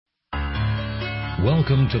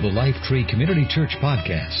Welcome to the Life Tree Community Church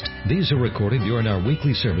podcast. These are recorded during our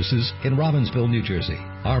weekly services in Robbinsville, New Jersey.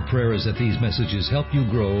 Our prayer is that these messages help you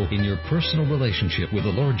grow in your personal relationship with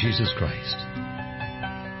the Lord Jesus Christ.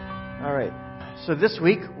 All right. So this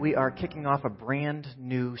week we are kicking off a brand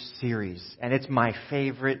new series, and it's my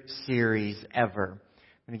favorite series ever.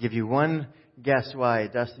 I'm going to give you one guess why.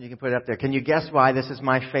 Dustin, you can put it up there. Can you guess why this is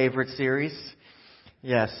my favorite series?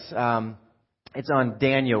 Yes. It's on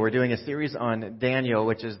Daniel. We're doing a series on Daniel,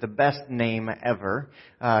 which is the best name ever.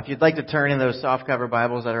 If you'd like to turn in those softcover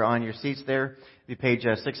Bibles that are on your seats there, it'll be page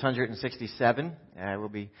 667. We'll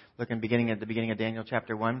be looking at the beginning of Daniel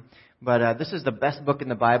chapter 1. But this is the best book in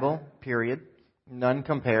the Bible, period. None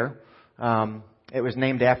compare. It was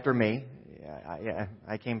named after me.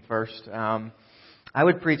 I came first. I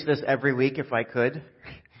would preach this every week if I could,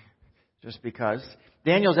 just because.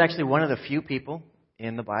 Daniel's actually one of the few people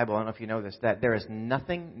in the Bible, I don't know if you know this, that there is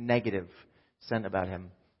nothing negative said about him.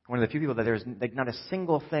 One of the few people that there's not a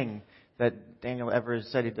single thing that Daniel ever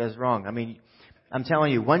said he does wrong. I mean, I'm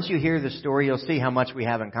telling you, once you hear the story, you'll see how much we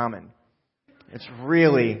have in common. It's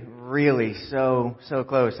really, really so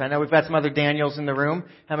close. I know we've got some other Daniels in the room.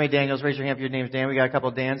 How many Daniels? Raise your hand if your name's Dan. We got a couple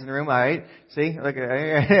of Dans in the room. All right. See? Look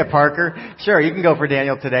at Parker. Sure, you can go for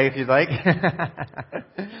Daniel today if you'd like.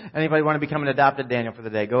 Anybody want to become an adopted Daniel for the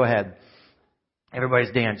day? Go ahead.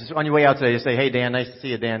 Everybody's Dan. Just on your way out today, just say, hey, Dan, nice to see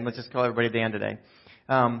you, Dan. Let's just call everybody Dan today.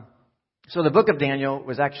 So the book of Daniel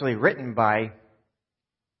was actually written by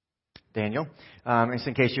Daniel, just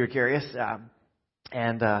in case you were curious.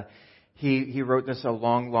 He wrote this a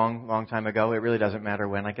long time ago. It really doesn't matter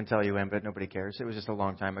when. I can tell you when, but nobody cares. It was just a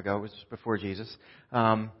long time ago. It was before Jesus.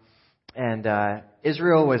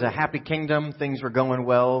 Israel was a happy kingdom. Things were going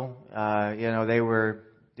well. They were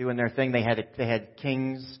doing their thing. They had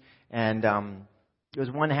kings, and it was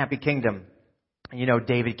one happy kingdom.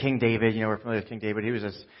 King David, we're familiar with King David.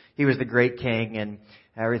 He was the great king, and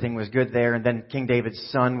everything was good there. And then King David's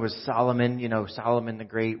son was Solomon, Solomon the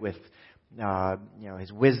Great with,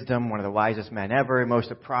 his wisdom, one of the wisest men ever.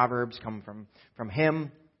 Most of Proverbs come from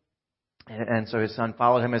him. And so his son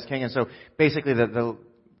followed him as king. And so basically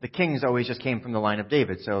the kings always just came from the line of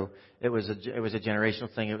David. So it was a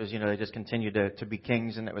generational thing. It was, they just continued to be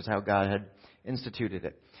kings, and that was how God had instituted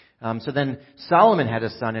it. So then Solomon had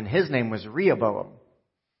a son, and his name was Rehoboam.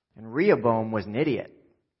 And Rehoboam was an idiot.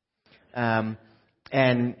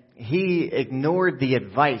 And he ignored the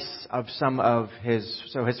advice of some of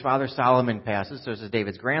so his father Solomon passes, so this is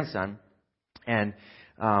David's grandson. And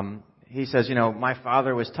he says, my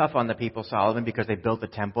father was tough on the people, Solomon, because they built the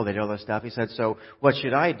temple, they did all this stuff. He said, so what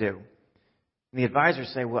should I do? And the advisors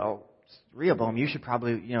say, well, Rehoboam, you should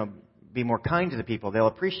probably, be more kind to the people. They'll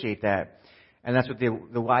appreciate that. And that's what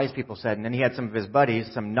the wise people said. And then he had some of his buddies,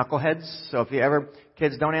 some knuckleheads. So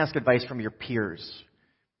kids, don't ask advice from your peers.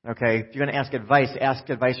 Okay? If you're going to ask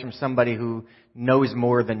advice from somebody who knows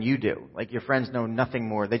more than you do. Like your friends know nothing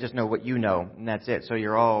more. They just know what you know, and that's it. So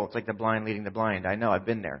it's like the blind leading the blind. I know, I've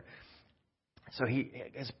been there. So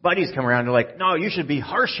his buddies come around and they're like, no, you should be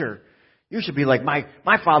harsher. You should be like, my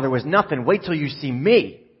father was nothing. Wait till you see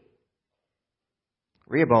me.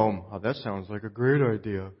 Rehoboam, oh, that sounds like a great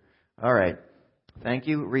idea. All right. Thank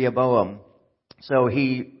you, Rehoboam. So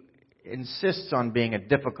he insists on being a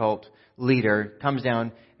difficult leader, comes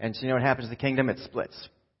down, and so what happens to the kingdom? It splits.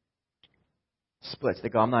 They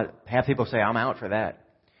go, half people say, I'm out for that.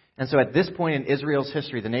 And so at this point in Israel's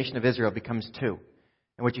history, the nation of Israel becomes two.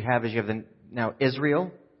 And what you have is now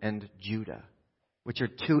Israel and Judah, which are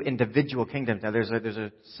two individual kingdoms. Now there's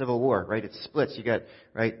a civil war, right? It splits. You got,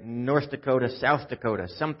 right, North Dakota, South Dakota.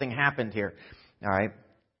 Something happened here. All right.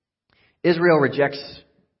 Israel rejects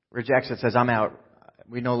it, says, I'm out.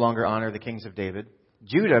 We no longer honor the kings of David.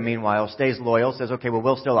 Judah, meanwhile, stays loyal, says, okay, well,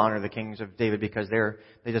 we'll still honor the kings of David because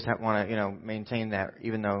they just want to, maintain that,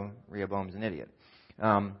 even though Rehoboam's an idiot.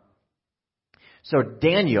 So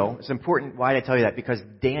Daniel, it's important why I tell you that, because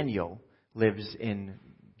Daniel lives in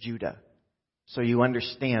Judah. So you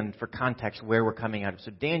understand, for context, where we're coming out of.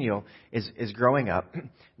 So Daniel is growing up.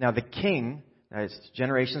 Now the king, it's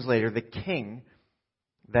generations later, the king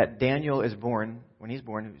that Daniel is born, when he's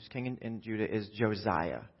born, who's king in Judah, is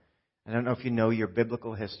Josiah. I don't know if you know your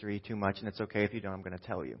biblical history too much, and it's okay if you don't, I'm going to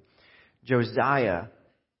tell you. Josiah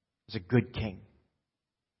is a good king.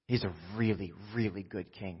 He's a really, really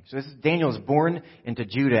good king. So Daniel is born into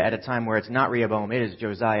Judah at a time where it's not Rehoboam, it is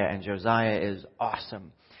Josiah, and Josiah is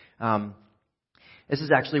awesome. This is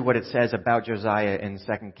actually what it says about Josiah in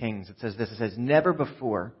 2 Kings. It says this, it says, never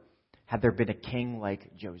before had there been a king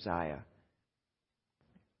like Josiah.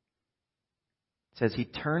 It says he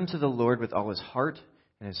turned to the Lord with all his heart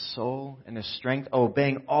and his soul and his strength,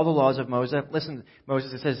 obeying all the laws of Moses. Listen,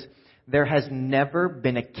 Moses, it says, there has never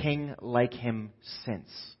been a king like him since.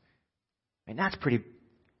 And that's pretty...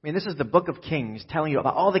 this is the book of Kings telling you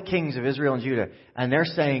about all the kings of Israel and Judah. And they're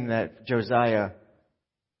saying that Josiah,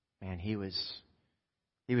 man, he was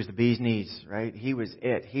the bee's knees, right? He was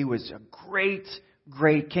it. He was a great,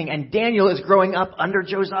 great king. And Daniel is growing up under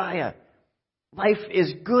Josiah. Life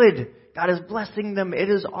is good. God is blessing them. It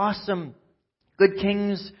is awesome. Good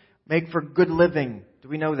kings make for good living. Do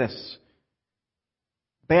we know this?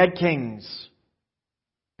 Bad kings,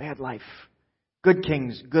 bad life. Good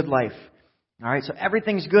kings, good life. All right, so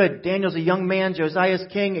everything's good. Daniel's a young man. Josiah's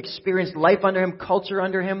king, experienced life under him, culture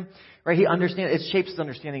under him. Right? He understands. It shapes his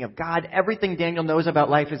understanding of God. Everything Daniel knows about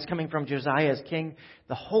life is coming from Josiah as king.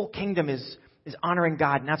 The whole kingdom is honoring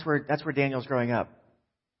God, and that's where Daniel's growing up.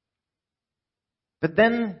 But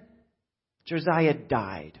then Josiah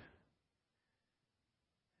died.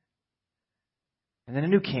 And then a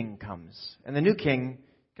new king comes. And the new king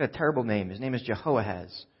got a terrible name. His name is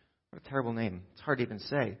Jehoahaz. What a terrible name. It's hard to even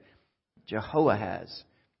say. Jehoahaz.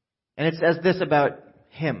 And it says this about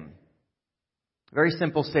him. Very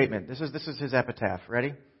simple statement. This is his epitaph.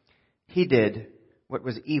 Ready? He did what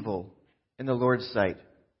was evil in the Lord's sight,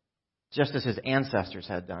 just as his ancestors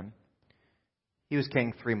had done. He was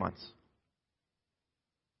king 3 months.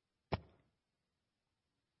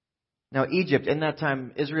 Now, Egypt, in that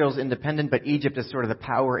time, Israel's independent, but Egypt is sort of the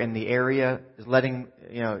power in the area, is letting,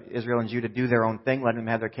 Israel and Judah do their own thing, letting them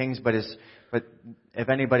have their kings, but if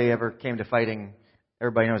anybody ever came to fighting,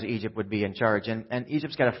 everybody knows Egypt would be in charge. And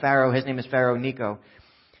Egypt's got a pharaoh, his name is Pharaoh Necho.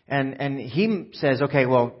 And he says, okay,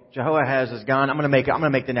 well, Jehoahaz is gone, I'm gonna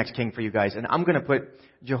make the next king for you guys, and I'm gonna put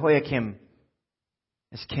Jehoiakim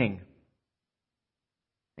as king.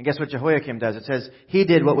 And guess what Jehoiakim does? It says, he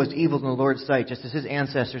did what was evil in the Lord's sight, just as his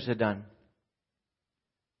ancestors had done.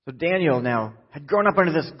 So Daniel now had grown up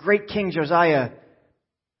under this great king Josiah.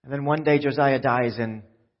 And then one day Josiah dies and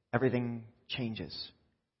everything changes.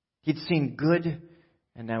 He'd seen good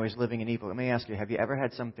and now he's living in evil. Let me ask you, have you ever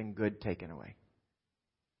had something good taken away?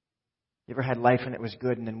 You ever had life and it was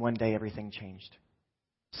good and then one day everything changed?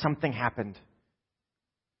 Something happened.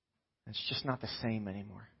 It's just not the same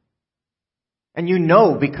anymore. And you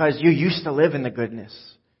know because you used to live in the goodness.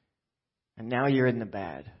 And now you're in the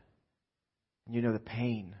bad. And you know the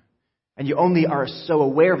pain. And you only are so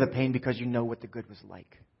aware of the pain because you know what the good was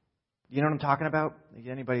like. You know what I'm talking about? Does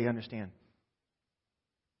anybody understand?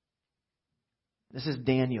 This is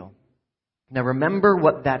Daniel. Now remember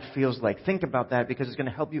what that feels like. Think about that because it's going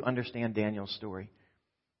to help you understand Daniel's story.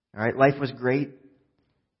 All right, life was great.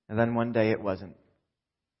 And then one day it wasn't.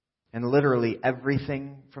 And literally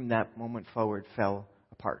everything from that moment forward fell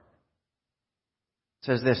apart. It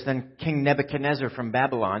says this, then King Nebuchadnezzar from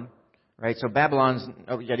Babylon, right? So Babylon's,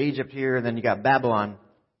 you got Egypt here, and then you got Babylon.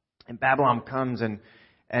 And Babylon comes, and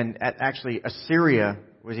actually Assyria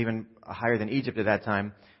was even higher than Egypt at that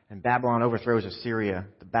time. And Babylon overthrows Assyria.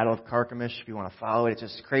 The Battle of Carchemish, if you want to follow it, it's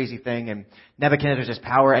just a crazy thing. And Nebuchadnezzar's just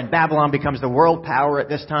power, and Babylon becomes the world power at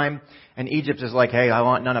this time. And Egypt is like, hey, I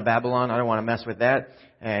want none of Babylon. I don't want to mess with that.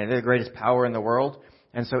 And they're the greatest power in the world.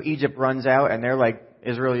 And so Egypt runs out, and they're like,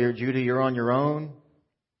 Israel, you're Judah, you're on your own.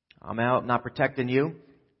 I'm out, not protecting you.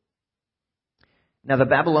 Now the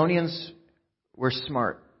Babylonians were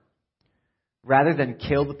smart. Rather than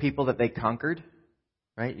kill the people that they conquered,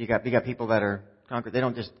 right? You got people that are conquered. They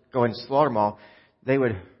don't just go and slaughter them all. They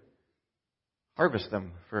would harvest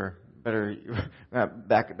them, for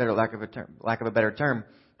lack of a better term.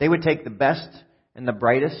 They would take the best and the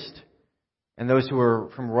brightest and those who were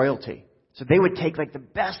from royalty. So they would take like the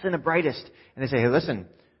best and the brightest, and they say, hey, listen,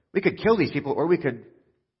 we could kill these people or we could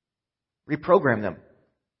reprogram them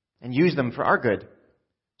and use them for our good.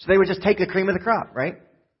 So they would just take the cream of the crop, right?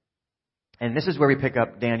 And this is where we pick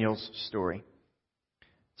up Daniel's story. It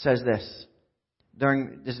says this.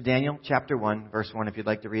 This is Daniel chapter 1, verse 1. If you'd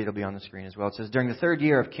like to read, it'll be on the screen as well. It says, during the 3rd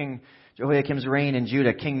year of King Jehoiakim's reign in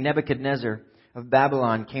Judah, King Nebuchadnezzar of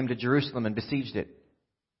Babylon came to Jerusalem and besieged it.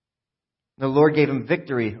 The Lord gave him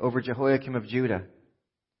victory over Jehoiakim of Judah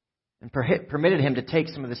and permitted him to take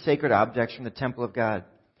some of the sacred objects from the temple of God.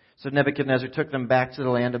 So Nebuchadnezzar took them back to the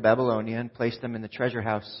land of Babylonia and placed them in the treasure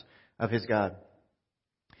house of his God.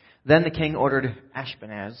 Then the king ordered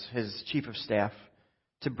Ashpenaz, his chief of staff,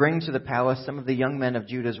 to bring to the palace some of the young men of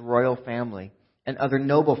Judah's royal family and other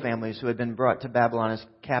noble families who had been brought to Babylon as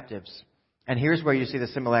captives. And here's where you see the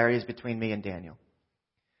similarities between me and Daniel.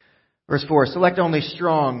 Verse 4, select only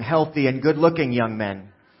strong, healthy, and good-looking young men.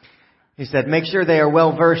 He said, make sure they are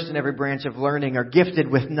well-versed in every branch of learning, are gifted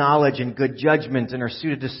with knowledge and good judgment, and are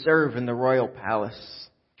suited to serve in the royal palace.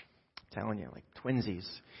 I'm telling you, like twinsies.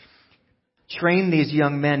 Train these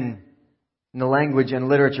young men in the language and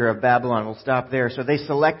literature of Babylon. We'll stop there. So they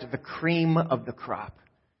select the cream of the crop.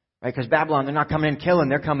 Right? Because Babylon, they're not coming in killing.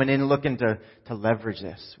 They're coming in looking to leverage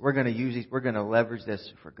this. We're going to use these. We're going to leverage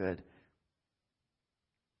this for good.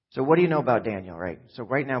 So what do you know about Daniel, right? So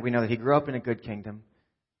right now we know that he grew up in a good kingdom.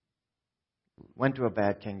 Went to a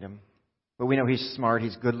bad kingdom. But we know he's smart,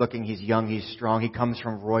 he's good looking, he's young, he's strong. He comes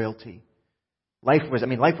from royalty. Life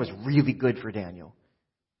was really good for Daniel.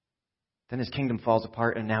 Then his kingdom falls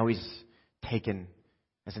apart and now he's taken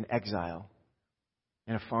as an exile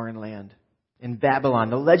in a foreign land. In Babylon,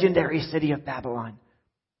 the legendary city of Babylon.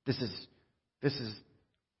 This is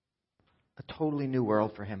a totally new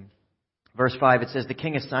world for him. Verse 5, it says, the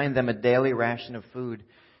king assigned them a daily ration of food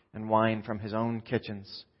and wine from his own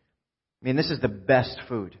kitchens. I mean, this is the best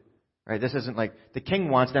food, right? This isn't like, the king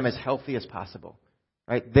wants them as healthy as possible,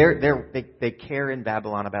 right? They care in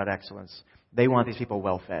Babylon about excellence. They want these people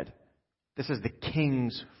well fed. This is the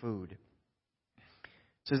king's food.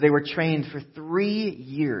 It says they were trained for 3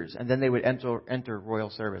 years and then they would enter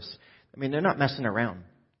royal service. I mean, they're not messing around.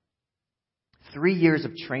 3 years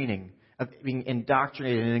of training, of being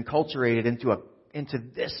indoctrinated and enculturated into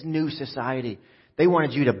this new society. They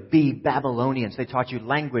wanted you to be Babylonians. They taught you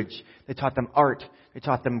language. They taught them art. They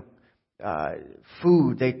taught them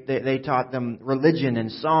food. They taught them religion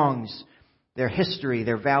and songs, their history,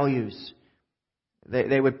 their values.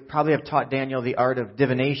 They would probably have taught Daniel the art of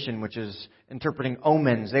divination, which is interpreting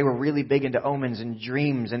omens. They were really big into omens and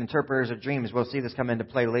dreams and interpreters of dreams. We'll see this come into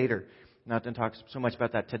play later. Not to talk so much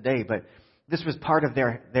about that today, but this was part of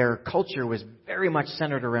their culture, was very much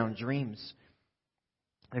centered around dreams.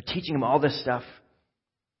 They're teaching them all this stuff.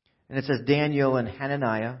 And it says Daniel and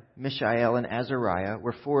Hananiah, Mishael and Azariah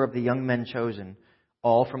were 4 of the young men chosen,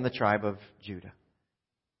 all from the tribe of Judah.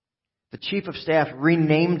 The chief of staff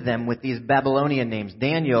renamed them with these Babylonian names.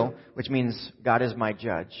 Daniel, which means God is my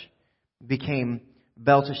judge, became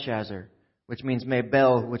Belteshazzar, which means may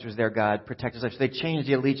Bel, which was their God, protect us. So they changed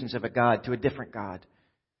the allegiance of a god to a different god.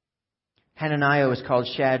 Hananiah was called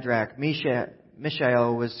Shadrach,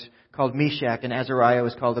 Mishael was called Meshach, and Azariah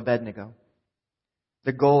was called Abednego.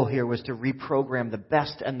 The goal here was to reprogram the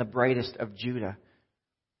best and the brightest of Judah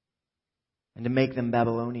and to make them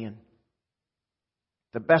Babylonian.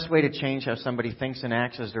 The best way to change how somebody thinks and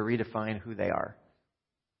acts is to redefine who they are.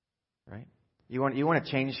 Right? You want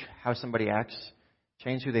to change how somebody acts?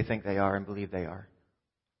 Change who they think they are and believe they are.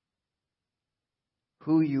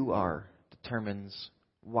 Who you are determines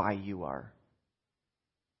why you are.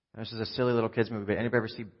 This is a silly little kids movie, but anybody ever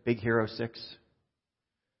see Big Hero 6?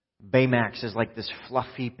 Baymax is like this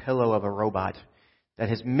fluffy pillow of a robot that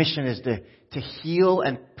his mission is to heal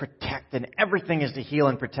and protect, and everything is to heal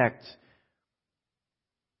and protect.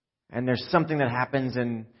 And there's something that happens,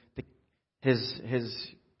 and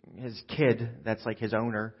his kid, that's like his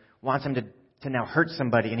owner, wants him to now hurt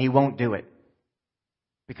somebody, and he won't do it.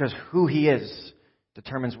 Because who he is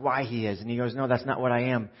determines why he is. And he goes, no, that's not what I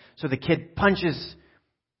am. So the kid punches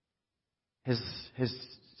his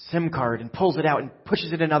SIM card and pulls it out and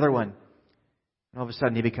pushes it in another one. And all of a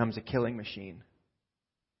sudden he becomes a killing machine.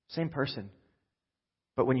 Same person.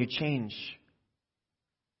 But when you change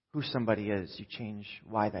who somebody is, you change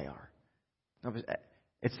why they are.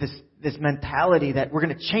 It's this mentality that we're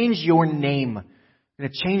going to change your name. We're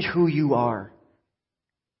going to change who you are.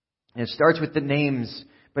 And it starts with the names,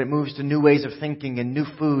 but it moves to new ways of thinking and new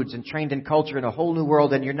foods and trained in culture and a whole new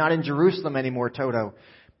world. And you're not in Jerusalem anymore, Toto.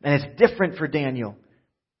 And it's different for Daniel.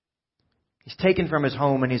 He's taken from his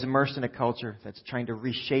home and he's immersed in a culture that's trying to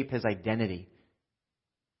reshape his identity.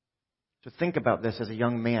 So think about this as a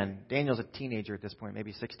young man. Daniel's a teenager at this point,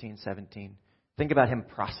 maybe 16, 17. Think about him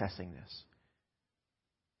processing this.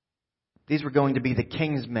 These were going to be the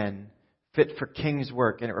king's men, fit for king's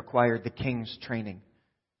work, and it required the king's training.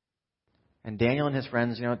 And Daniel and his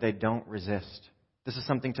friends, they don't resist. This is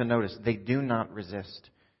something to notice. They do not resist.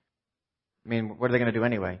 I mean, what are they going to do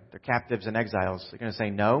anyway? They're captives and exiles. They're going to say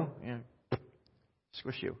no? Yeah.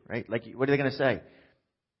 Squish you, right? Like, what are they going to say?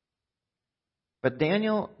 But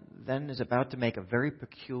Daniel then is about to make a very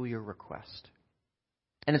peculiar request.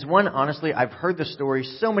 And it's one, honestly, I've heard the story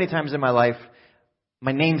so many times in my life.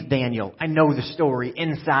 My name's Daniel. I know the story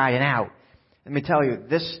inside and out. Let me tell you,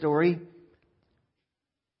 this story,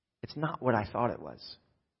 it's not what I thought it was.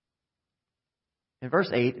 In verse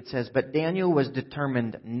 8, it says, but Daniel was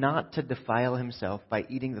determined not to defile himself by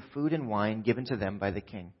eating the food and wine given to them by the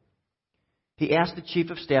king. He asked the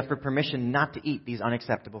chief of staff for permission not to eat these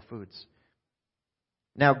unacceptable foods.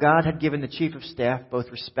 Now God had given the chief of staff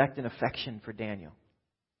both respect and affection for Daniel.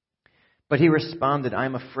 But he responded, I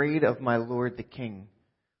am afraid of my lord the king,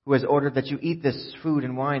 who has ordered that you eat this food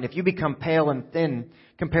and wine. If you become pale and thin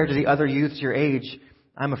compared to the other youths your age,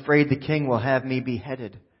 I'm afraid the king will have me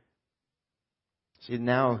beheaded. See,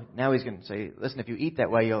 now he's going to say, listen, if you eat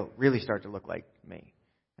that way, you'll really start to look like me.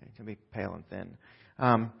 You're going to be pale and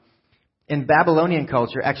thin. In Babylonian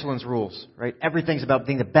culture, excellence rules, right? Everything's about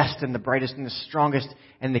being the best and the brightest and the strongest.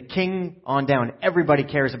 And the king on down, everybody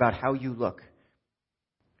cares about how you look.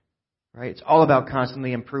 Right? It's all about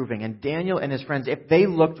constantly improving. And Daniel and his friends, if they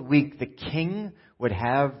looked weak, the king would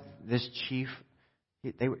have this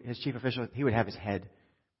his chief official, he would have his head.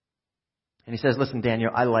 And he says, listen,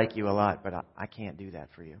 Daniel, I like you a lot, but I can't do that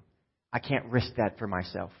for you. I can't risk that for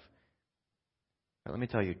myself. But let me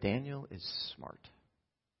tell you, Daniel is smart.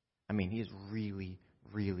 I mean, he is really,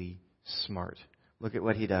 really smart. Look at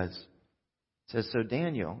what he does. It says, so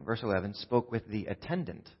Daniel, verse 11, spoke with the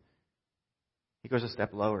attendant. He goes a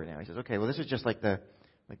step lower now. He says, okay, well, this is just like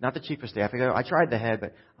not the chief of staff. I tried the head,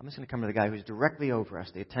 but I'm just going to come to the guy who's directly over us,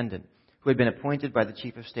 the attendant, who had been appointed by the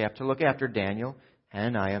chief of staff to look after Daniel,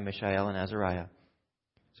 Hananiah, Mishael, and Azariah.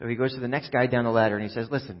 So he goes to the next guy down the ladder and he says,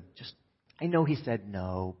 listen, I know he said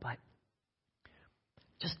no, but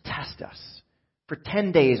just test us for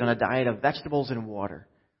 10 days on a diet of vegetables and water.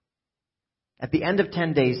 At the end of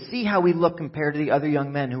 10 days, see how we look compared to the other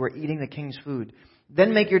young men who are eating the king's food.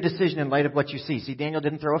 Then make your decision in light of what you see. See, Daniel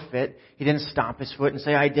didn't throw a fit. He didn't stomp his foot and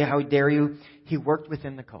say, how dare you. He worked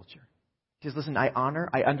within the culture. He says, listen, I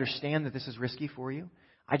understand that this is risky for you.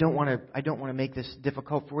 I don't want to make this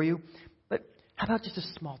difficult for you. But how about just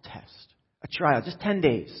a small test, a trial, just 10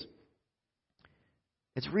 days?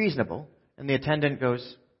 It's reasonable. And the attendant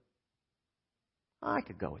goes, I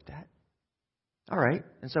could go with that. All right.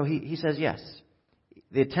 And so he says yes.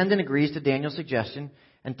 The attendant agrees to Daniel's suggestion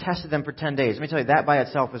and tested them for 10 days. Let me tell you, that by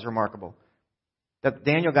itself is remarkable. That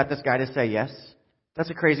Daniel got this guy to say yes.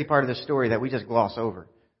 That's a crazy part of the story that we just gloss over.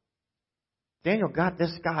 Daniel got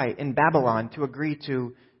this guy in Babylon to agree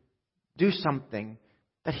to do something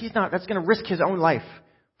that's going to risk his own life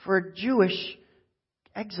for a Jewish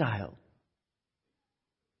exile.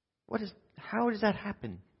 How does that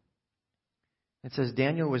happen? It says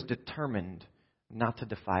Daniel was determined not to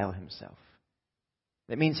defile himself.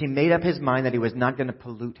 That means he made up his mind that he was not going to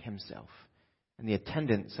pollute himself. And the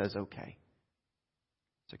attendant says, okay.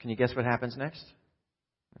 So can you guess what happens next?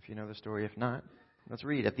 If you know the story, if not, let's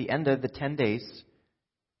read. At the end of the 10 days,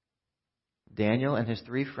 Daniel and his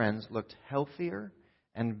 3 friends looked healthier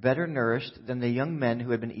and better nourished than the young men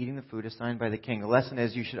who had been eating the food assigned by the king. The lesson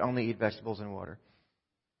is you should only eat vegetables and water.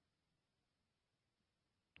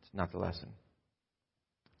 It's not the lesson.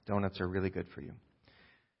 Donuts are really good for you.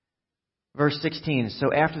 Verse 16,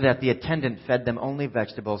 so after that the attendant fed them only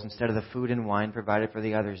vegetables instead of the food and wine provided for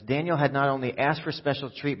the others. Daniel had not only asked for special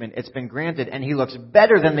treatment, it's been granted, and he looks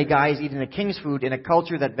better than the guys eating the king's food in a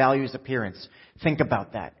culture that values appearance. Think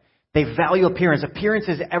about that. They value appearance. Appearance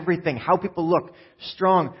is everything. How people look.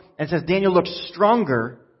 Strong. And it says Daniel looks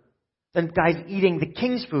stronger than guys eating the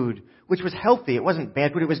king's food, which was healthy. It wasn't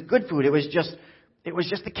bad food. It was good food. It was just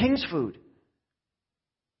the king's food.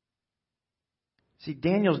 See,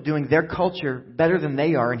 Daniel's doing their culture better than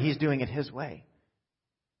they are, and he's doing it his way.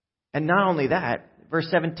 And not only that, verse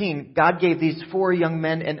 17, God gave these 4 young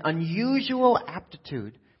men an unusual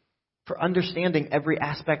aptitude for understanding every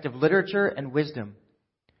aspect of literature and wisdom.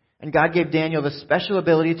 And God gave Daniel the special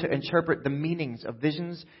ability to interpret the meanings of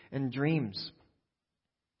visions and dreams.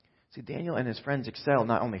 See, Daniel and his friends excel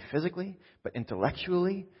not only physically, but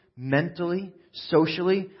intellectually, mentally,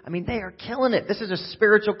 socially. I mean, they are killing it. This is a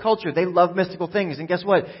spiritual culture. They love mystical things. And guess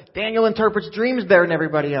what? Daniel interprets dreams better than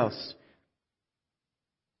everybody else.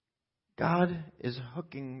 God is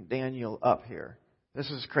hooking Daniel up here.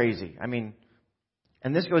 This is crazy. I mean,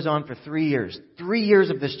 and this goes on for 3 years. 3 years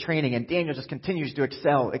of this training, and Daniel just continues to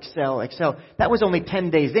excel. That was only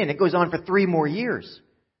 10 days in. It goes on for 3 more years.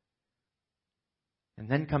 And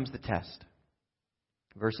then comes the test.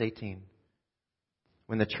 Verse 18.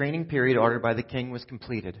 When the training period ordered by the king was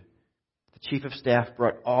completed, the chief of staff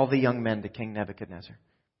brought all the young men to King Nebuchadnezzar.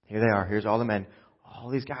 Here they are. Here's all the men. All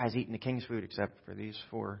these guys eating the king's food except for these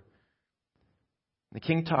 4. The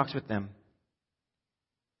king talks with them.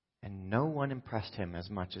 And no one impressed him as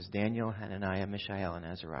much as Daniel, Hananiah, Mishael, and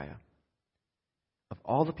Azariah. Of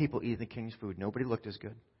all the people eating the king's food, nobody looked as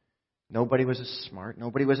good. Nobody was as smart.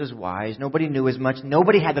 Nobody was as wise. Nobody knew as much.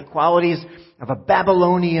 Nobody had the qualities of a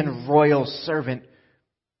Babylonian royal servant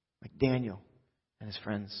like Daniel and his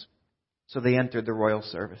friends. So they entered the royal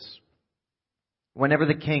service. Whenever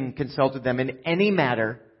the king consulted them in any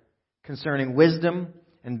matter concerning wisdom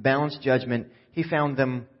and balanced judgment, he found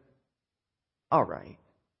them all right.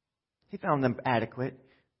 He found them adequate.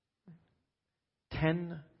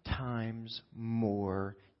 10 times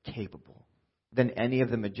more capable than any of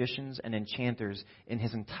the magicians and enchanters in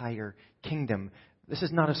his entire kingdom. This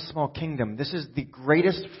is not a small kingdom. This is the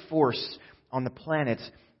greatest force on the planet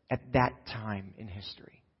at that time in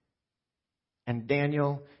history. And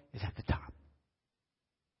Daniel is at the top.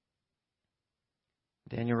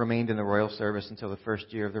 Daniel remained in the royal service until the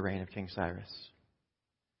first year of the reign of King Cyrus.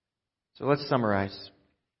 So let's summarize.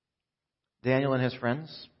 Daniel and his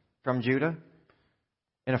friends from Judah,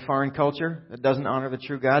 in a foreign culture that doesn't honor the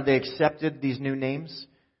true God, they accepted these new names,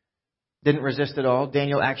 didn't resist at all.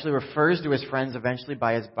 Daniel actually refers to his friends eventually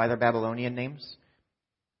by their Babylonian names.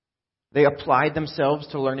 They applied themselves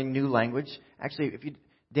to learning new language. Actually,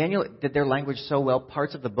 Daniel did their language so well,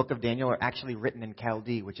 parts of the book of Daniel are actually written in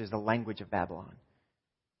Chaldee, which is the language of Babylon.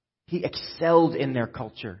 He excelled in their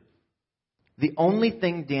culture. The only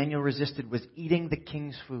thing Daniel resisted was eating the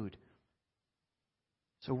king's food.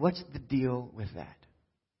 So what's the deal with that?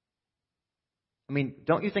 I mean,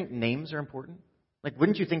 don't you think names are important? Like,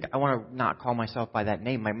 wouldn't you think I want to not call myself by that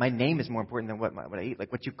name? My name is more important than what I eat,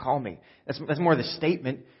 like what you call me. That's more the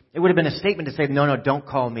statement. It would have been a statement to say, no, don't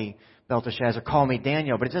call me Belteshazzar, call me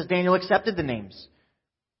Daniel. But it says Daniel accepted the names.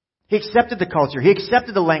 He accepted the culture. He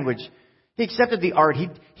accepted the language. He accepted the art.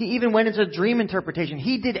 He even went into dream interpretation.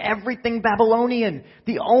 He did everything Babylonian.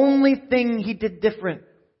 The only thing he did different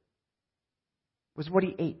was what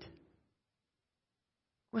he ate.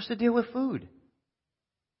 What's the deal with food?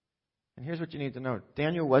 And here's what you need to know.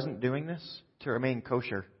 Daniel wasn't doing this to remain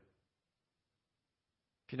kosher.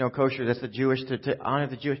 If you know kosher, that's the Jewish, to honor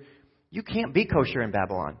the Jewish. You can't be kosher in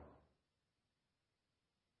Babylon.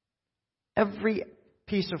 Every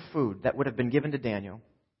piece of food that would have been given to Daniel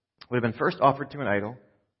would have been first offered to an idol,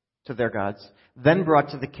 to their gods, then brought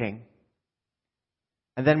to the king.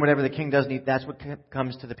 And then whatever the king doesn't eat, that's what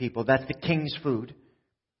comes to the people. That's the king's food.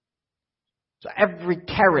 So every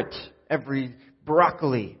carrot, every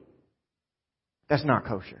broccoli, that's not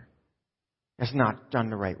kosher. That's not done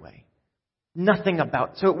the right way.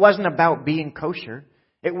 So it wasn't about being kosher.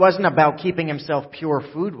 It wasn't about keeping himself pure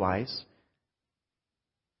food-wise.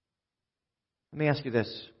 Let me ask you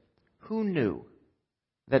this. Who knew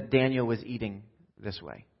that Daniel was eating this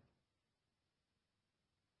way?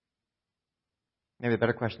 Maybe the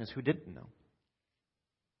better question is, who didn't know?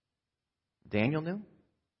 Daniel knew.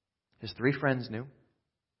 His 3 friends knew.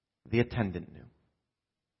 The attendant knew.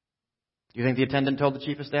 Do you think the attendant told the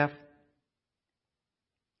chief of staff?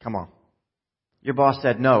 Come on. Your boss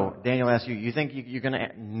said no. Daniel asked you, you think you're going to...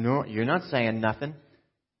 No, you're not saying nothing.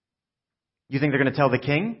 You think they're going to tell the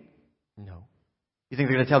king? No. You think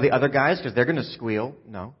they're going to tell the other guys because they're going to squeal?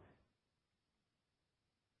 No.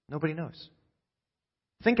 Nobody knows.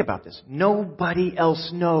 Think about this. Nobody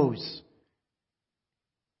else knows.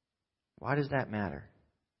 Why does that matter?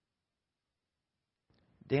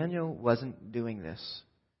 Daniel wasn't doing this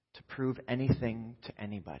to prove anything to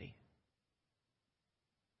anybody.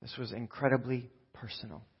 This was incredibly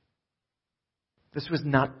personal. This was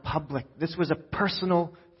not public. This was a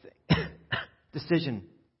personal decision.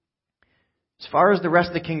 As far as the rest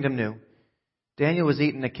of the kingdom knew, Daniel was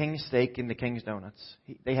eating the king's steak and the king's donuts.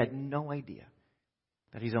 They had no idea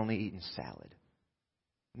that he's only eating salad.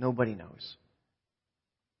 Nobody knows.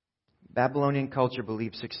 Babylonian culture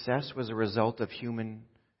believed success was a result of human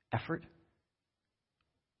effort,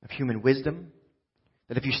 of human wisdom.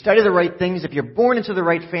 That if you study the right things, if you're born into the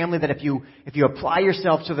right family, that if you apply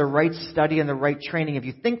yourself to the right study and the right training, if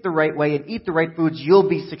you think the right way and eat the right foods, you'll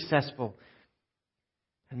be successful.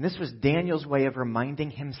 And this was Daniel's way of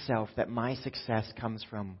reminding himself that my success comes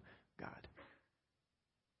from God.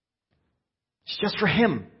 It's just for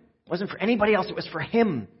him. It wasn't for anybody else. It was for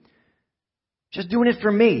him. Just doing it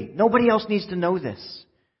for me. Nobody else needs to know this.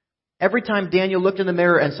 Every time Daniel looked in the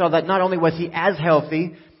mirror and saw that not only was he as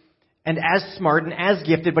healthy and as smart and as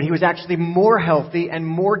gifted, but he was actually more healthy and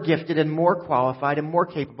more gifted and more qualified and more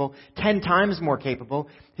capable, 10 times more capable,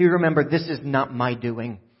 he remembered, this is not my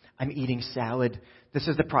doing. I'm eating salad. This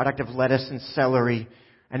is the product of lettuce and celery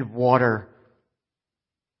and water.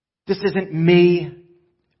 This isn't me.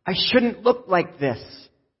 I shouldn't look like this.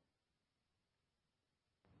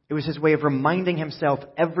 It was his way of reminding himself,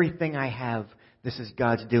 everything I have, this is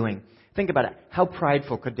God's doing. Think about it. How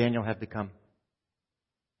prideful could Daniel have become?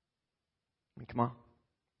 I mean, come on.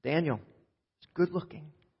 Daniel is good looking.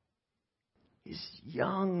 He's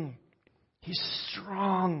young. He's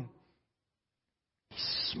strong.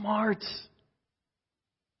 He's smart.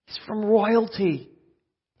 He's from royalty.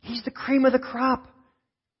 He's the cream of the crop.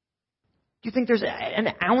 Do you think there's an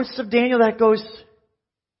ounce of Daniel that goes,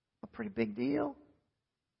 a pretty big deal?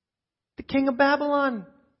 The king of Babylon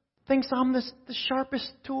thinks I'm the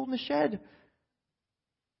sharpest tool in the shed.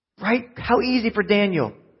 Right? How easy for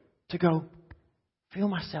Daniel to go, feel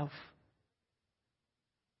myself.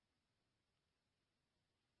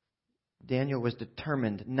 Daniel was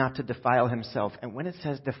determined not to defile himself. And when it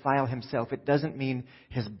says defile himself, it doesn't mean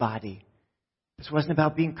his body. This wasn't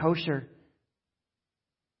about being kosher.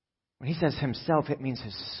 When he says himself, it means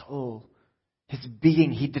his soul, his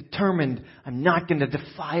being. He determined, I'm not going to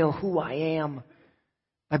defile who I am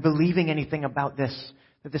by believing anything about this,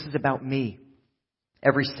 that this is about me.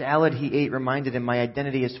 Every salad he ate reminded him, my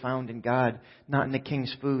identity is found in God, not in the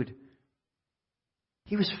king's food.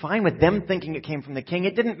 He was fine with them thinking it came from the king.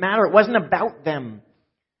 It didn't matter. It wasn't about them.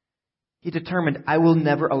 He determined, I will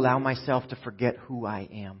never allow myself to forget who I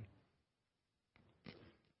am.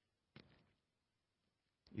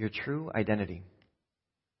 Your true identity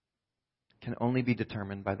can only be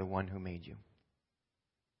determined by the one who made you.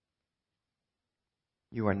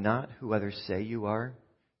 You are not who others say you are.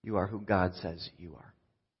 You are who God says you are.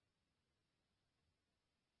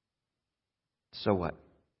 So what?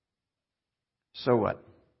 So what?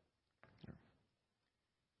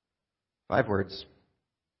 5 words.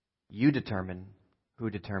 You determine who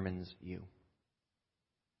determines you.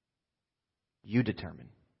 You determine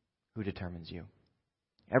who determines you.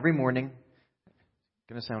 Every morning, it's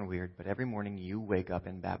going to sound weird, but every morning you wake up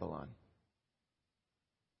in Babylon.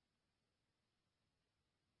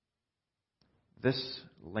 This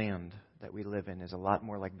land that we live in is a lot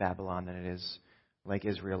more like Babylon than it is like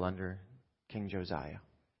Israel under King Josiah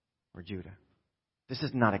or Judah. This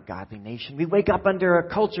is not a godly nation. We wake up under a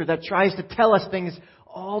culture that tries to tell us things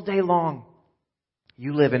all day long.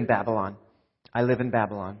 You live in Babylon. I live in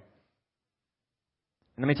Babylon.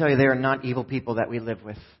 And let me tell you, they are not evil people that we live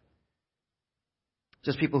with.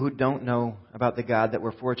 Just people who don't know about the God that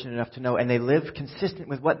we're fortunate enough to know, and they live consistent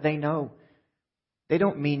with what they know. They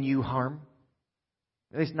don't mean you harm.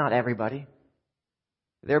 At least not everybody.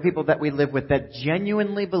 There are people that we live with that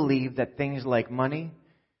genuinely believe that things like money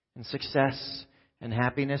and success and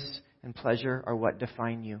happiness and pleasure are what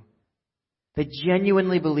define you. They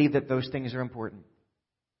genuinely believe that those things are important.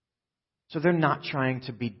 So they're not trying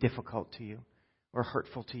to be difficult to you or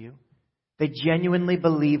hurtful to you. They genuinely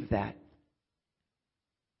believe that.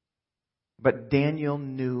 But Daniel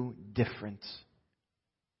knew different.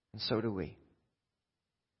 And so do we.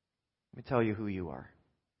 Let me tell you who you are.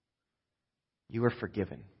 You are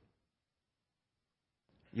forgiven.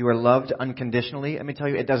 You are loved unconditionally. Let me tell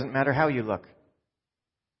you, it doesn't matter how you look.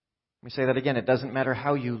 Let me say that again. It doesn't matter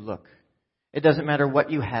how you look. It doesn't matter what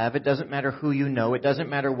you have. It doesn't matter who you know. It doesn't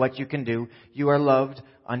matter what you can do. You are loved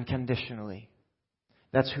unconditionally.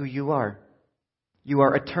 That's who you are. You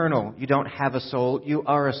are eternal. You don't have a soul. You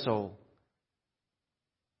are a soul.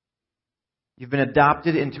 You've been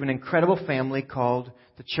adopted into an incredible family called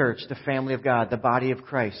the church, the family of God, the body of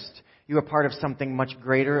Christ. You are part of something much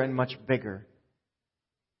greater and much bigger.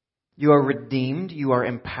 You are redeemed. You are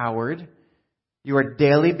empowered. You are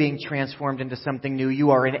daily being transformed into something new.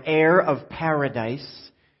 You are an heir of paradise,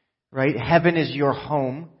 right? Heaven is your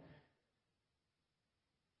home.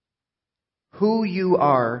 Who you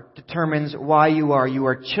are determines why you are. You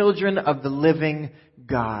are children of the living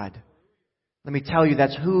God. Let me tell you,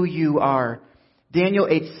 that's who you are. Daniel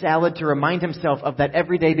ate salad to remind himself of that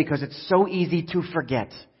every day because it's so easy to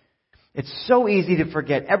forget. It's so easy to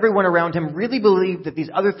forget. Everyone around him really believed that these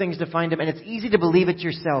other things defined him, and it's easy to believe it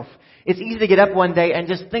yourself. It's easy to get up one day and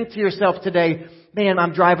just think to yourself today,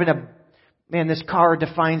 man, this car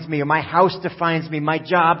defines me, or my house defines me, my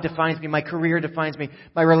job defines me, my career defines me,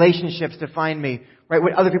 my relationships define me, right?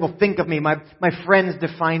 What other people think of me, my friends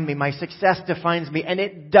define me, my success defines me, and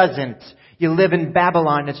it doesn't. You live in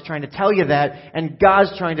Babylon that's trying to tell you that, and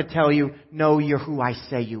God's trying to tell you, no, you're who I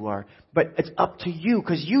say you are. But it's up to you,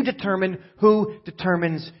 because you determine who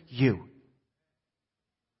determines you.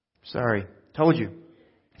 Sorry, told you.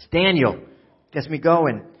 It's Daniel. Gets me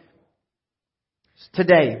going.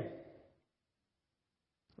 Today,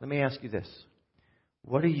 let me ask you this.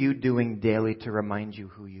 What are you doing daily to remind you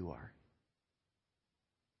who you are?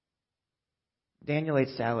 Daniel ate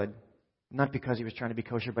salad, not because he was trying to be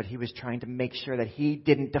kosher, but he was trying to make sure that he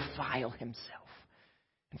didn't defile himself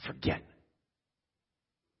and forget.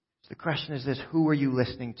 So the question is this: who are you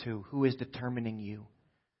listening to? Who is determining you?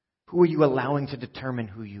 Who are you allowing to determine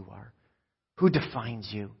who you are? Who defines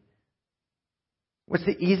you? What's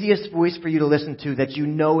the easiest voice for you to listen to that you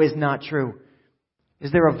know is not true?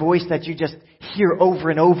 Is there a voice that you just hear over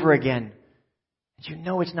and over again? And you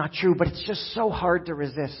know it's not true, but it's just so hard to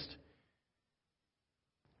resist.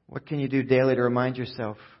 What can you do daily to remind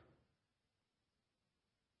yourself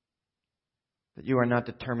that you are not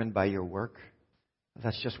determined by your work?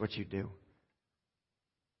 That's just what you do.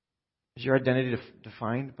 Is your identity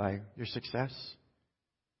defined by your success?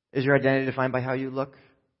 Is your identity defined by how you look?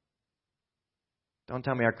 Don't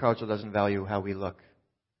tell me our culture doesn't value how we look.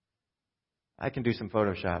 I can do some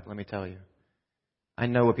Photoshop, let me tell you. I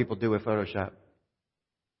know what people do with Photoshop.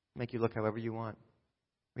 Make you look however you want.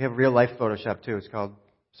 We have real life Photoshop too. It's called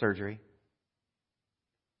surgery.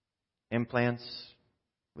 Implants.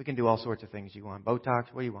 We can do all sorts of things you want. Botox,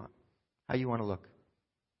 what do you want? How you want to look.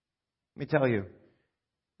 Let me tell you,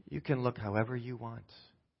 you can look however you want.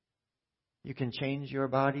 You can change your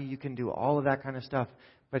body. You can do all of that kind of stuff.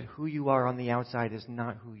 But who you are on the outside is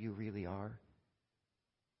not who you really are.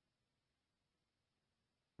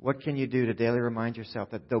 What can you do to daily remind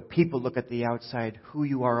yourself that though people look at the outside, who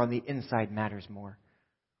you are on the inside matters more?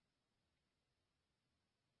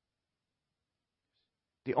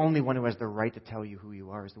 The only one who has the right to tell you who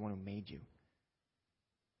you are is the one who made you.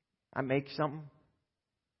 I make something.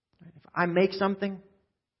 If I make something,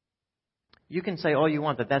 you can say all you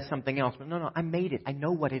want that that's something else. But no, I made it. I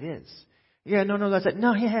know what it is. Yeah, no, that's it.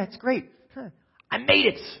 No, yeah, it's great. I made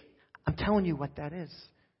it. I'm telling you what that is.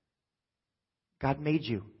 God made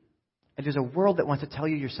you. And there's a world that wants to tell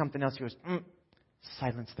you you're something else. He goes,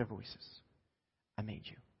 silence their voices. I made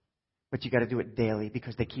you. But you got to do it daily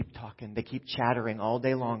because they keep talking. They keep chattering all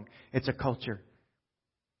day long. It's a culture.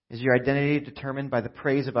 Is your identity determined by the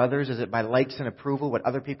praise of others? Is it by likes and approval, what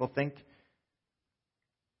other people think?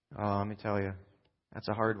 Oh, let me tell you, that's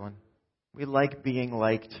a hard one. We like being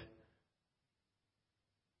liked. Do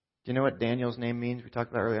you know what Daniel's name means? We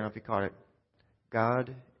talked about it earlier. I don't know if you caught it.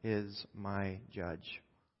 God is my judge.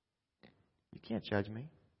 You can't judge me.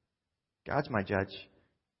 God's my judge.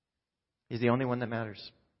 He's the only one that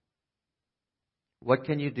matters. What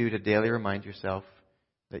can you do to daily remind yourself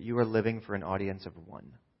that you are living for an audience of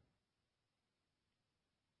one?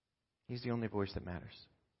 He's the only voice that matters.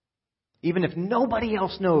 Even if nobody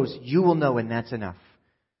else knows, you will know, and that's enough.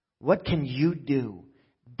 What can you do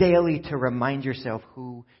daily to remind yourself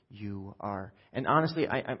who you are? And honestly,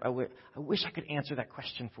 I wish I could answer that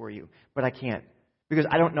question for you, but I can't. Because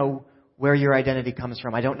I don't know where your identity comes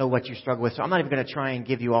from. I don't know what you struggle with. So I'm not even going to try and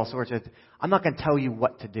give you all sorts of... I'm not going to tell you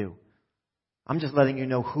what to do. I'm just letting you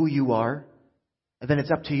know who you are. And then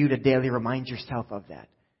it's up to you to daily remind yourself of that.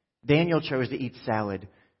 Daniel chose to eat salad.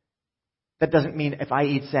 That doesn't mean if I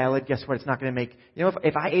eat salad, guess what? It's not going to make... You know,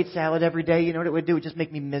 if I ate salad every day, you know what it would do? It would just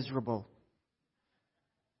make me miserable.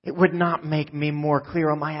 It would not make me more clear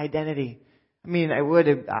on my identity. I mean, I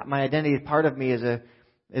would. My identity, part of me is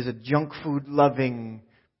a junk food loving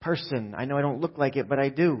person. I know I don't look like it, but I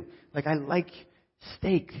do. Like, I like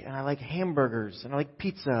steak, and I like hamburgers, and I like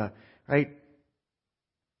pizza, right?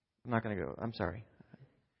 I'm not going to go. I'm sorry.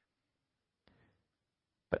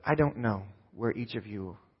 But I don't know where each of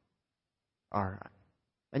you are.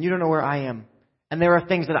 And you don't know where I am. And there are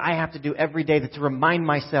things that I have to do every day to remind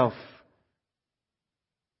myself,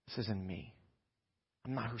 this isn't me.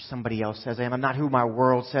 I'm not who somebody else says I am. I'm not who my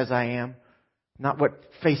world says I am. I'm not what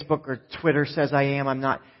Facebook or Twitter says I am. I'm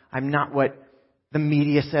not what the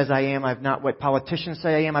media says I am. I'm not what politicians say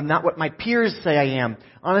I am. I'm not what my peers say I am.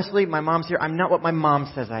 Honestly, my mom's here. I'm not what my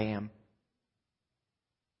mom says I am.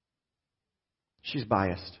 She's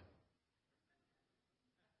biased.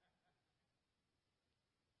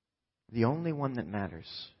 The only one that matters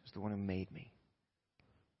is the one who made me.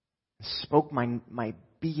 Spoke my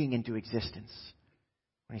being into existence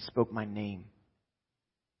when He spoke my name.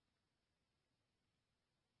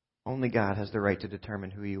 Only God has the right to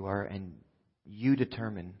determine who you are, and you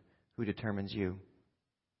determine who determines you.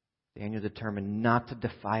 Daniel determined not to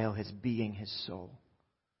defile his being, his soul,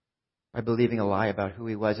 by believing a lie about who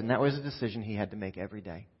he was, and that was a decision he had to make every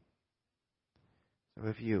day. So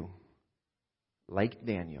if you, like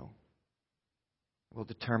Daniel, will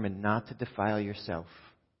determine not to defile yourself,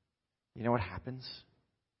 you know what happens?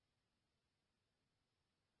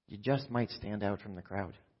 You just might stand out from the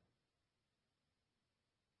crowd.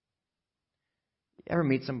 You ever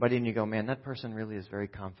meet somebody and you go, man, that person really is very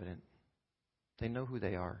confident. They know who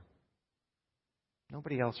they are.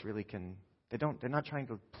 Nobody else really can. They're not trying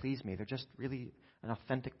to please me. They're just really an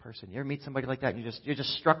authentic person. You ever meet somebody like that and you're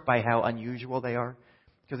just struck by how unusual they are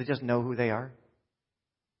because they just know who they are?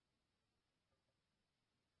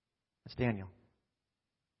 That's Daniel.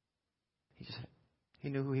 He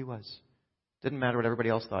knew who he was. Didn't matter what everybody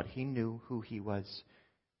else thought. He knew who he was.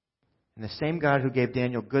 And the same God who gave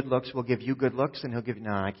Daniel good looks will give you good looks, and He'll give you...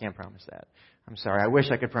 No, I can't promise that. I'm sorry. I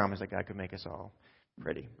wish I could promise that God could make us all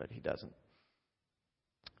pretty, but He doesn't.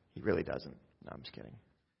 He really doesn't. No, I'm just kidding.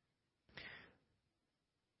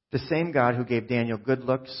 The same God who gave Daniel good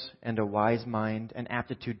looks and a wise mind and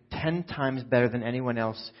aptitude 10 times better than anyone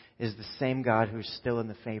else is the same God who's still in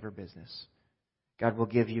the favor business. God will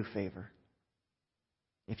give you favor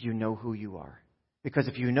if you know who you are. Because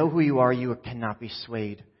if you know who you are, you cannot be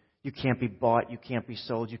swayed. You can't be bought. You can't be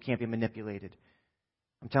sold. You can't be manipulated.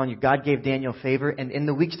 I'm telling you, God gave Daniel favor, and in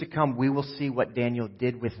the weeks to come, we will see what Daniel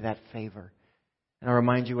did with that favor. And I'll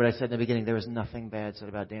remind you what I said in the beginning. There was nothing bad said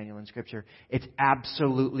about Daniel in Scripture. It's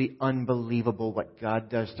absolutely unbelievable what God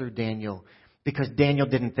does through Daniel, because Daniel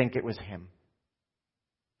didn't think it was him.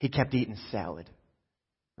 He kept eating salad,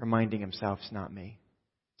 reminding himself, it's not me.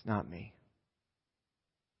 It's not me.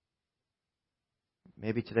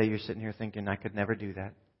 Maybe today you're sitting here thinking, I could never do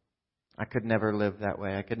that. I could never live that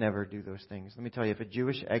way. I could never do those things. Let me tell you, if a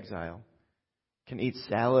Jewish exile can eat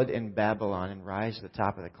salad in Babylon and rise to the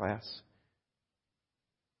top of the class,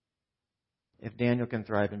 if Daniel can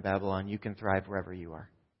thrive in Babylon, you can thrive wherever you are.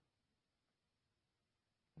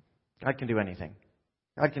 God can do anything.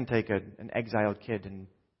 God can take an exiled kid and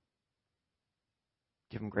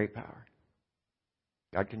give him great power.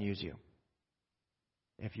 God can use you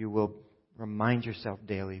if you will remind yourself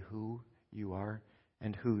daily who you are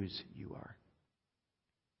and whose you are.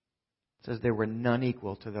 It says there were none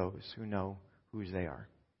equal to those who know whose they are.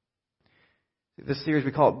 This series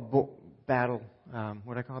we call it Battle.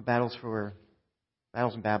 What do I call it? Battles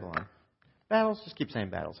in Babylon. Battles. Just keep saying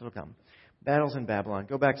battles. It'll come. Battles in Babylon.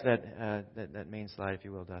 Go back to that main slide, if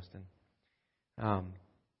you will, Dustin. Let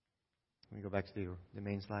me go back to the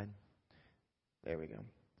main slide. There we go.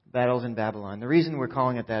 Battles in Babylon. The reason we're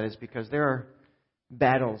calling it that is because there are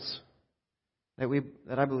battles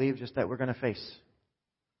that I believe just that we're going to face.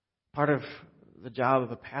 Part of the job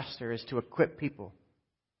of a pastor is to equip people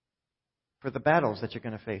for the battles that you're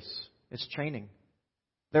going to face. It's training.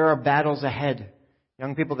 There are battles ahead.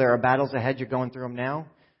 Young people, there are battles ahead. You're going through them now.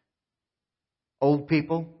 Old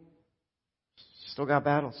people, still got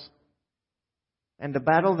battles. And the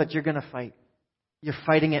battle that you're going to fight, you're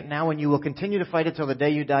fighting it now, and you will continue to fight it till the day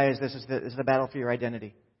you die. As this is the battle for your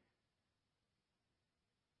identity.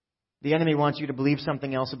 The enemy wants you to believe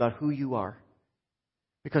something else about who you are,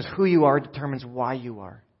 because who you are determines why you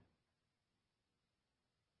are.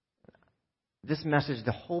 This message,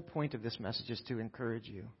 the whole point of this message is to encourage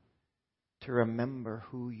you to remember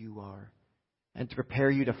who you are and to prepare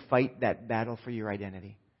you to fight that battle for your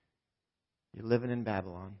identity. You're living in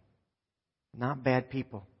Babylon. Not bad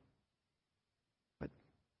people, but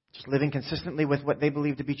just living consistently with what they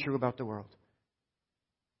believe to be true about the world.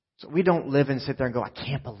 So we don't live and sit there and go, I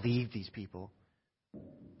can't believe these people.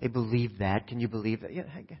 They believe that. Can you believe that? Yeah,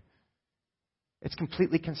 it's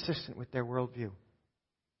completely consistent with their worldview.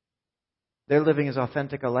 They're living as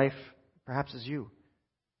authentic a life, perhaps, as you.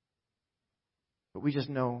 But we just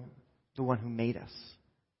know the one who made us.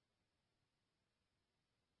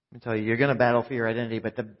 Let me tell you, you're going to battle for your identity,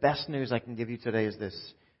 but the best news I can give you today is this.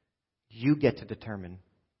 You get to determine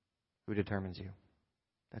who determines you.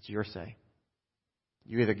 That's your say.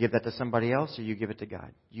 You either give that to somebody else or you give it to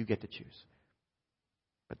God. You get to choose.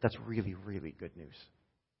 But that's really, really good news.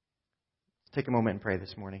 Let's take a moment and pray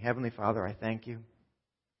this morning. Heavenly Father, I thank you.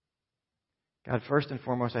 God, first and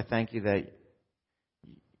foremost, I thank you that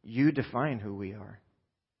you define who we are.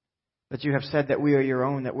 That you have said that we are your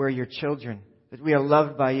own, that we're your children, that we are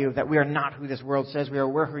loved by you, that we are not who this world says we are.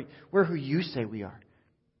 We're who you say we are.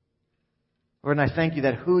 Lord, and I thank you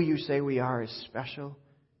that who you say we are is special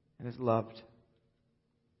and is loved.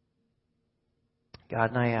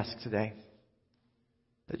 God, and I ask today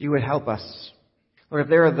that you would help us. Lord, if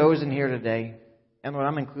there are those in here today, and Lord,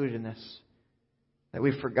 I'm included in this, that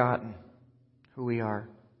we've forgotten who we are.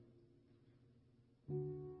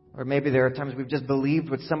 Or maybe there are times we've just believed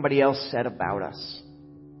what somebody else said about us.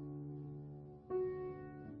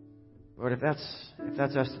 Lord, if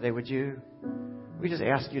that's us today, we just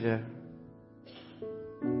ask you to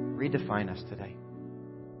redefine us today.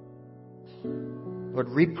 Lord,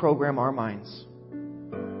 reprogram our minds.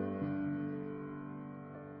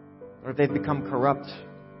 Lord, if they've become corrupt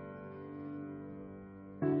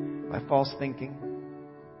by false thinking,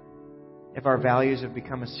 if our values have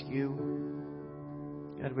become askew,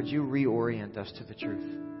 God, would you reorient us to the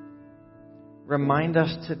truth? Remind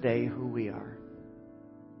us today who we are.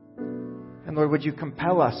 And Lord, would you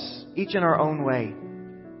compel us, each in our own way,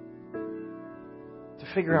 to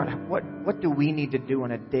figure out what do we need to do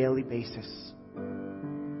on a daily basis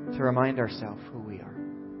to remind ourselves who we are.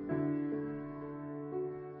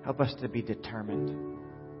 Help us to be determined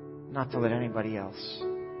not to let anybody else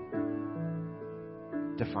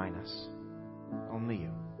define us. Only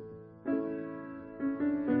you.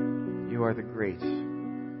 You are the great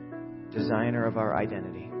designer of our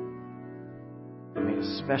identity. You made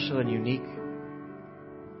us special and unique.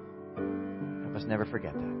 Help us never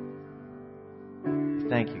forget that.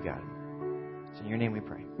 Thank you, God. It's in your name we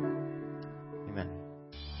pray. Amen.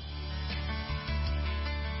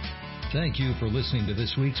 Thank you for listening to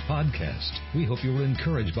this week's podcast. We hope you were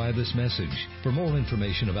encouraged by this message. For more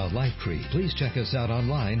information about LifeTree, please check us out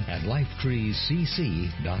online at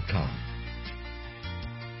lifetreecc.com.